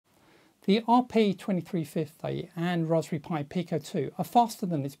The RP2350 and Raspberry Pi Pico 2 are faster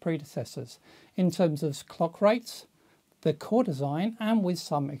than its predecessors in terms of clock rates, the core design, and with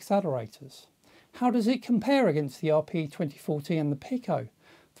some accelerators. How does it compare against the RP2040 and the Pico?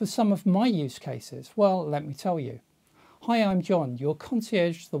 For some of my use cases, well, let me tell you. Hi, I'm John, your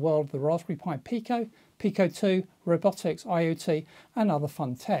concierge to the world of the Raspberry Pi Pico, Pico 2, robotics, IoT, and other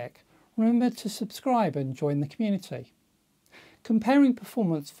fun tech. Remember to subscribe and join the community. Comparing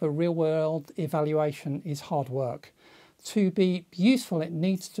performance for real-world evaluation is hard work. To be useful, it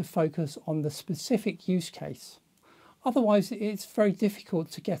needs to focus on the specific use case. Otherwise, it's very difficult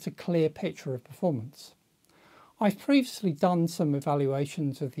to get a clear picture of performance. I've previously done some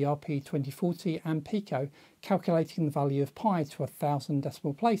evaluations of the RP2040 and Pico, calculating the value of pi to 1,000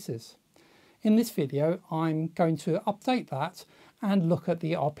 decimal places. In this video, I'm going to update that and look at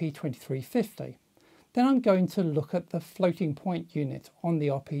the RP2350. Then I'm going to look at the floating point unit on the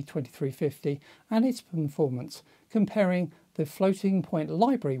RP2350 and its performance, comparing the floating point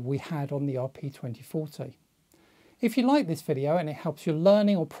library we had on the RP2040. If you like this video and it helps your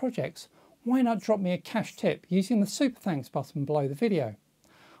learning or projects, why not drop me a cash tip using the super thanks button below the video.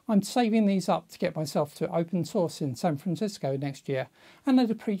 I'm saving these up to get myself to open source in San Francisco next year, and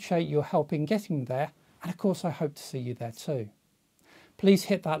I'd appreciate your help in getting there, and of course I hope to see you there too. Please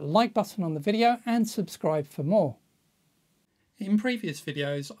hit that like button on the video and subscribe for more. In previous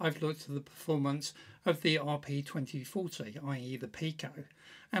videos, I've looked at the performance of the RP2040, i.e. the Pico,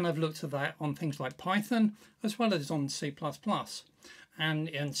 and I've looked at that on things like Python as well as on C++. And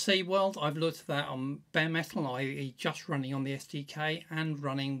in C world, I've looked at that on bare metal, i.e. just running on the SDK and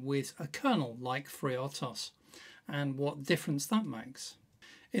running with a kernel like FreeRTOS, and what difference that makes.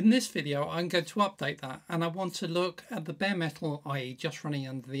 In this video, I'm going to update that, and I want to look at the bare metal, i.e. just running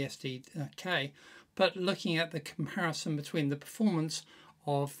under the SDK, but looking at the comparison between the performance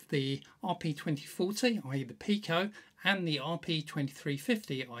of the RP2040, i.e. the Pico, and the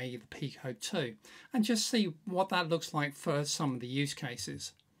RP2350, i.e. the Pico 2, and just see what that looks like for some of the use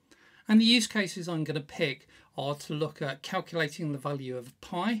cases. And the use cases I'm going to pick are to look at calculating the value of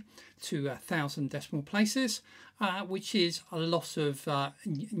pi to 1,000 decimal places, which is a lot of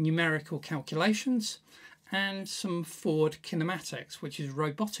numerical calculations, and some forward kinematics, which is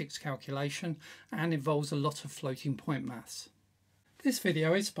robotics calculation and involves a lot of floating point maths. This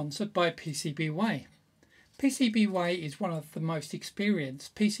video is sponsored by PCBWay. PCBWay is one of the most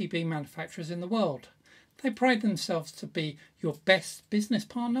experienced PCB manufacturers in the world. They pride themselves to be your best business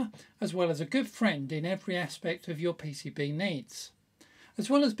partner, as well as a good friend in every aspect of your PCB needs. As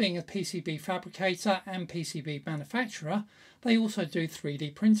well as being a PCB fabricator and PCB manufacturer, they also do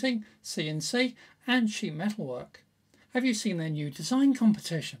 3D printing, CNC, and sheet metal work. Have you seen their new design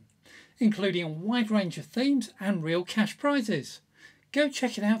competition, including a wide range of themes and real cash prizes? Go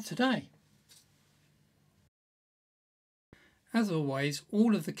check it out today. As always,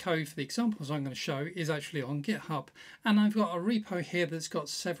 all of the code for the examples I'm going to show is actually on GitHub, and I've got a repo here that's got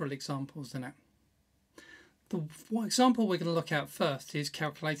several examples in it. The example we're going to look at first is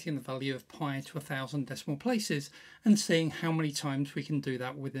calculating the value of pi to 1,000 decimal places and seeing how many times we can do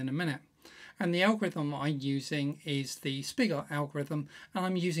that within a minute. And the algorithm I'm using is the Spigot algorithm, and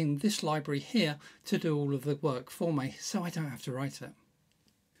I'm using this library here to do all of the work for me, so I don't have to write it.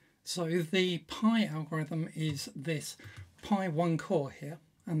 So the pi algorithm is this Pi 1 core here,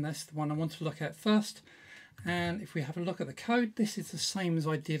 and that's the one I want to look at first. And if we have a look at the code, this is the same as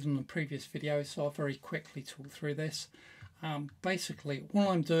I did in the previous video, so I'll very quickly talk through this. Basically, all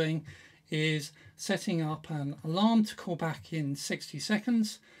I'm doing is setting up an alarm to call back in 60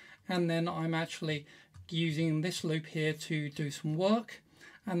 seconds, and then I'm actually using this loop here to do some work,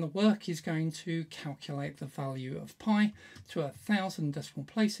 and the work is going to calculate the value of pi to 1,000 decimal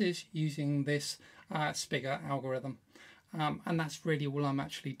places using this Spigot algorithm. And that's really all I'm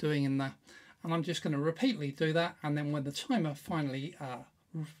actually doing in there. And I'm just going to repeatedly do that, and then when the timer finally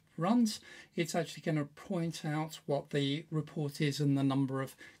runs, it's actually going to point out what the report is and the number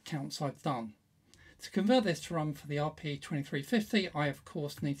of counts I've done. To convert this to run for the RP2350, I of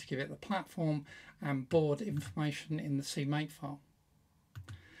course need to give it the platform and board information in the CMake file.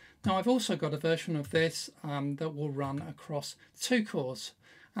 Now I've also got a version of this that will run across 2 cores,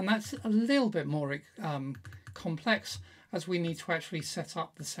 and that's a little bit more complex, as we need to actually set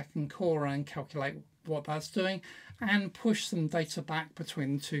up the second core and calculate what that's doing and push some data back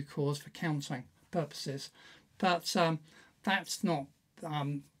between the 2 cores for counting purposes. But that's not,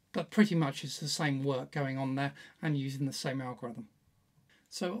 but pretty much it's the same work going on there and using the same algorithm.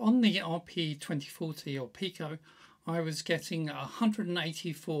 So on the RP2040 or Pico, I was getting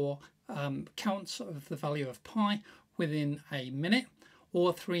 184 counts of the value of pi within a minute,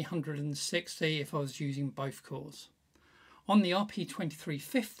 or 360 if I was using both cores. On the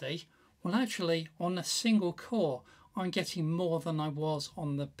RP2350, well, actually on a single core I'm getting more than I was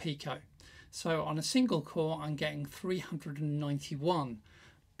on the Pico. So on a single core I'm getting 391.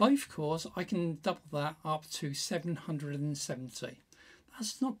 Both cores I can double that up to 770.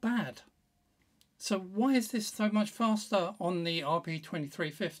 That's not bad. So why is this so much faster on the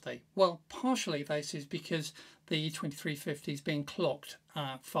RP2350? Well, partially this is because the 2350 is being clocked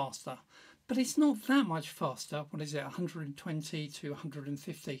faster, but it's not that much faster. What is it, 120 to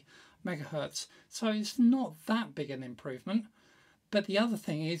 150 megahertz? So it's not that big an improvement. But the other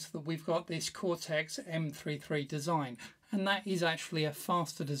thing is that we've got this Cortex M33 design, and that is actually a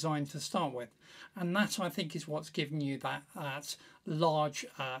faster design to start with. And that, I think, is what's giving you that large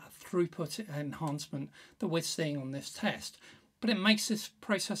throughput enhancement that we're seeing on this test. But it makes this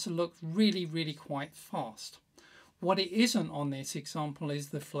processor look really, really quite fast. What it isn't on this example is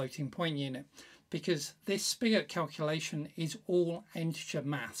the floating point unit, because this spigot calculation is all integer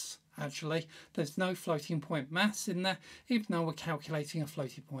maths. Actually, there's no floating point maths in there, even though we're calculating a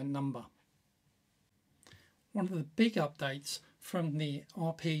floating point number. One of the big updates from the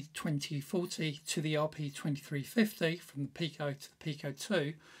RP2040 to the RP2350, from the Pico to the Pico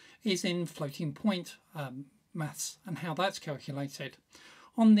 2, is in floating point maths and how that's calculated.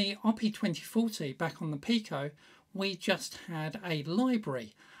 On the RP2040, back on the Pico, we just had a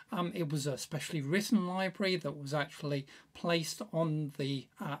library. It was a specially written library that was actually placed on the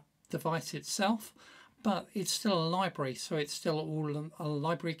device itself, but it's still a library, so it's still all a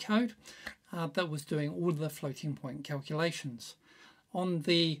library code that was doing all the floating point calculations. On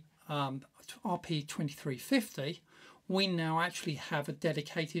the RP2350, we now actually have a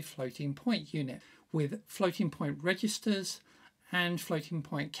dedicated floating point unit with floating point registers and floating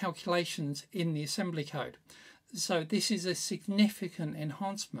point calculations in the assembly code. So this is a significant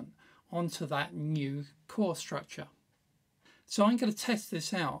enhancement onto that new core structure. So I'm going to test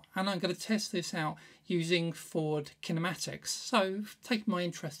this out, and I'm going to test this out using Ford Kinematics. So take my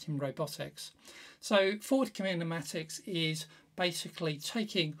interest in robotics. So Ford Kinematics is basically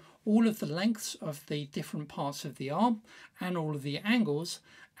taking all of the lengths of the different parts of the arm and all of the angles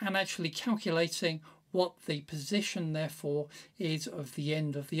and actually calculating what the position therefore is of the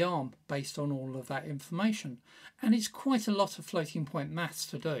end of the arm based on all of that information. And it's quite a lot of floating point maths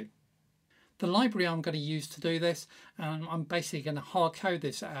to do. The library I'm going to use to do this, and I'm basically going to hard code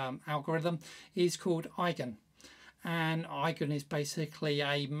this algorithm, is called Eigen. And Eigen is basically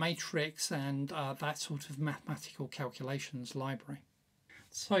a matrix and that sort of mathematical calculations library.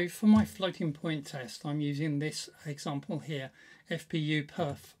 So for my floating point test, I'm using this example here, FPU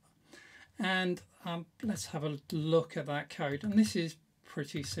perf. And let's have a look at that code. And this is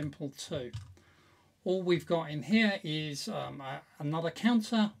pretty simple too. All we've got in here is another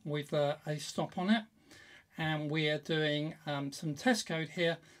counter with a stop on it, and we are doing some test code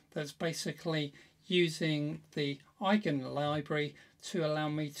here that's basically using the Eigen library to allow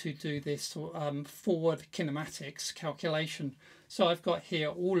me to do this forward kinematics calculation. So I've got here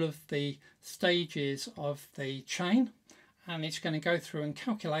all of the stages of the chain, and it's going to go through and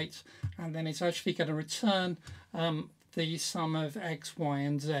calculate, and then it's actually going to return the sum of x, y,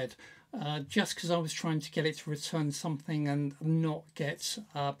 and z. Just because I was trying to get it to return something and not get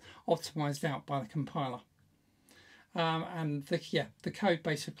optimized out by the compiler. And the code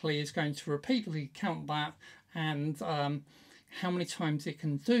basically is going to repeatedly count that and how many times it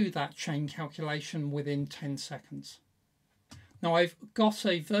can do that chain calculation within 10 seconds. Now I've got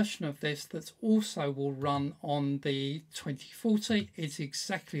a version of this that also will run on the 2040. It's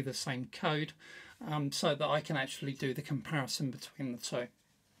exactly the same code, so that I can actually do the comparison between the two.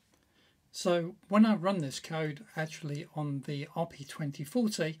 So when I run this code actually on the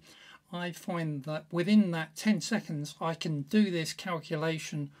RP2040, I find that within that 10 seconds I can do this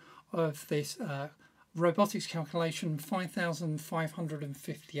calculation of this robotics calculation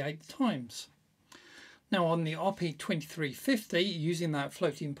 5,558 times. Now on the RP2350, using that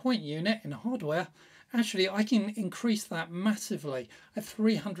floating point unit in hardware, actually I can increase that massively, a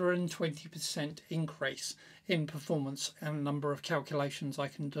 320% increase in performance and number of calculations I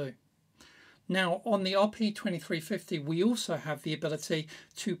can do. Now on the RP2350 we also have the ability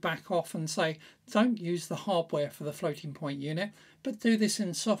to back off and say don't use the hardware for the floating point unit, but do this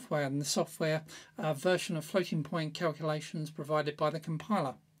in software, and the software version of floating point calculations provided by the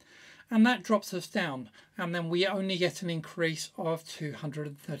compiler. And that drops us down, and then we only get an increase of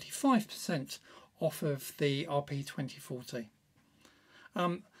 235% off of the RP2040.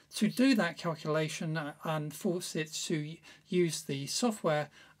 To do that calculation and force it to use the software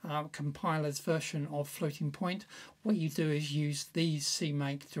compiler's version of floating point, what you do is use these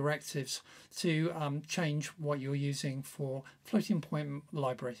CMake directives to change what you're using for floating point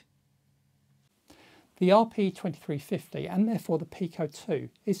library. The RP2350 and therefore the Pico 2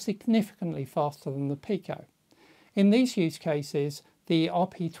 is significantly faster than the Pico. In these use cases, the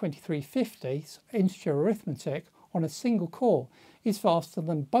RP2350's integer arithmetic on a single core is faster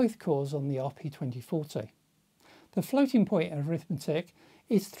than both cores on the RP2040. The floating point arithmetic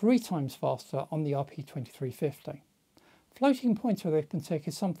is 3 times faster on the RP2350. Floating point arithmetic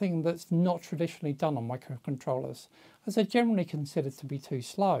is something that's not traditionally done on microcontrollers, as they're generally considered to be too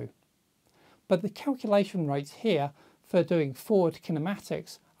slow. But the calculation rates here for doing forward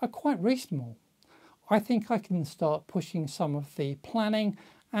kinematics are quite reasonable. I think I can start pushing some of the planning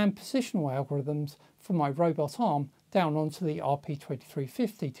and positional algorithms for my robot arm down onto the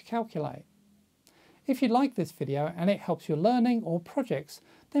RP2350 to calculate. If you like this video and it helps your learning or projects,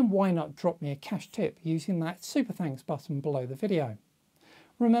 then why not drop me a cash tip using that super thanks button below the video.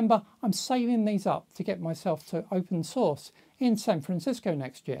 Remember, I'm saving these up to get myself to open source in San Francisco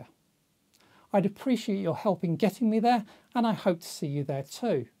next year. I'd appreciate your help in getting me there, and I hope to see you there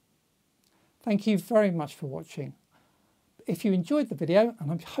too. Thank you very much for watching. If you enjoyed the video,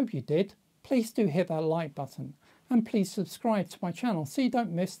 and I hope you did, please do hit that like button, and please subscribe to my channel so you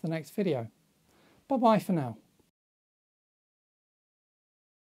don't miss the next video. Bye bye for now.